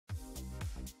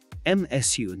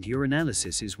MSU and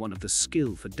Urinalysis is one of the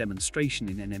skill for demonstration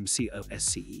in NMC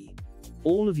OSCE.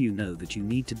 All of you know that you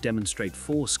need to demonstrate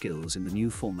 4 skills in the new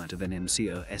format of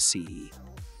NMC OSCE.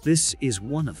 This is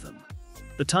one of them.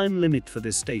 The time limit for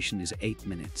this station is 8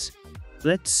 minutes.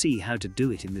 Let's see how to do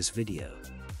it in this video.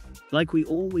 Like we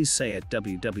always say at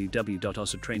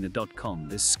www.oscetrainer.com,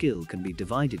 this skill can be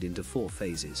divided into 4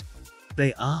 phases.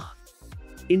 They are: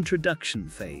 Introduction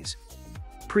Phase,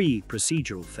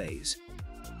 Pre-Procedural Phase,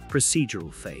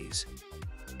 Procedural Phase,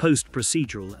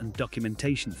 Post-Procedural and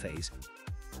Documentation Phase.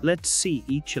 Let's see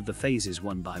each of the phases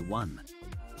one by one.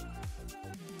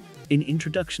 In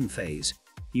Introduction Phase,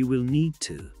 you will need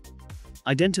to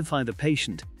identify the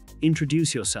patient,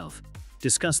 introduce yourself,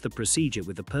 discuss the procedure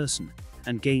with the person,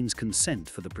 and gains consent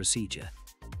for the procedure.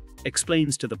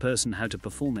 Explains to the person how to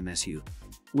perform MSU.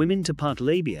 Women to part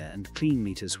labia and clean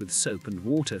meters with soap and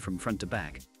water from front to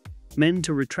back. Men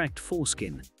to retract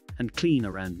foreskin and clean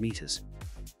around meters.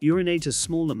 Urinate a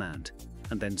small amount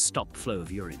and then stop flow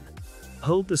of urine.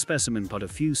 Hold the specimen pot a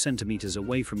few centimeters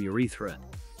away from urethra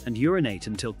and urinate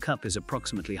until cup is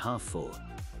approximately half full.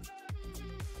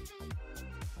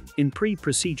 In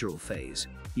pre-procedural phase,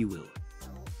 you will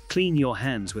clean your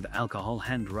hands with alcohol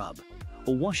hand rub,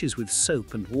 or washes with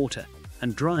soap and water,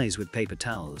 and dries with paper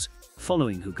towels,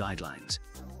 following WHO guidelines.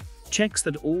 Checks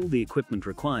that all the equipment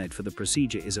required for the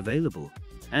procedure is available,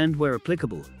 and where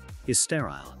applicable, is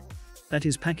sterile. That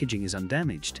is, packaging is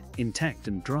undamaged, intact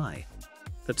and dry.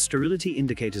 That sterility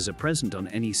indicators are present on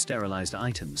any sterilized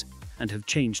items, and have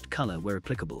changed color where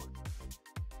applicable.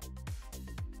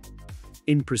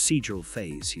 In procedural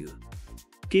phase, you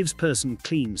gives person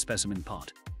clean specimen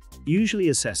pot, usually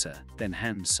assessor, then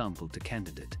hand sample to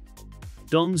candidate.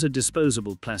 Dons a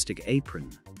disposable plastic apron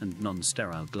and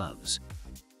non-sterile gloves.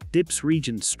 Dips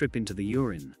reagent strip into the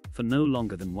urine for no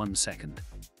longer than 1 second.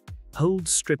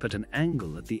 Holds strip at an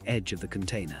angle at the edge of the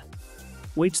container.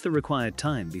 Waits the required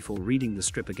time before reading the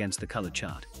strip against the color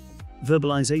chart.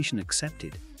 Verbalization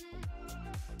accepted.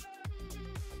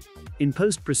 In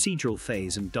post-procedural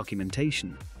phase and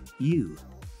documentation, you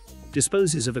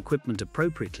disposes of equipment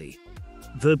appropriately.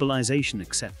 Verbalization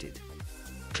accepted.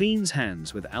 Cleans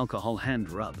hands with alcohol hand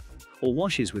rub, or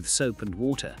washes with soap and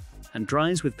water, and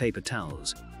dries with paper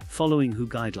towels, following WHO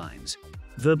guidelines.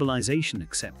 Verbalization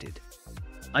accepted.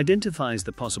 Identifies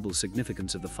the possible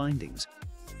significance of the findings,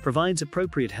 provides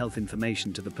appropriate health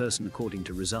information to the person according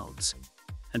to results,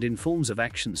 and informs of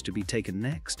actions to be taken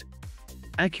next.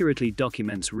 Accurately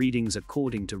documents readings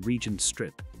according to reagent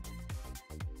strip.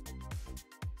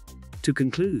 To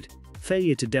conclude,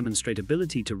 failure to demonstrate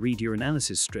ability to read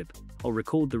urinalysis strip or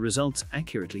record the results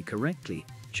accurately correctly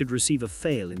should receive a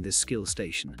fail in this skill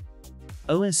station.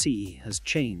 OSCE has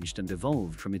changed and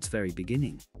evolved from its very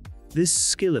beginning. This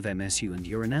skill of MSU and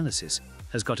urinalysis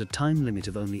has got a time limit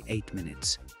of only 8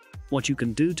 minutes. What you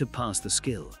can do to pass the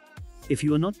skill: if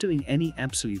you are not doing any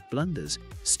absolute blunders,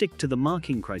 stick to the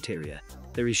marking criteria,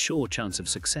 there is sure chance of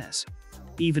success.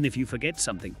 Even if you forget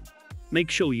something, make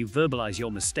sure you verbalize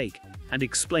your mistake and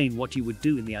explain what you would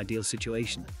do in the ideal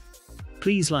situation.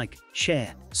 Please like,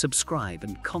 share, subscribe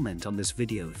and comment on this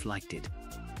video if liked it.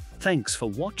 Thanks for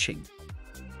watching.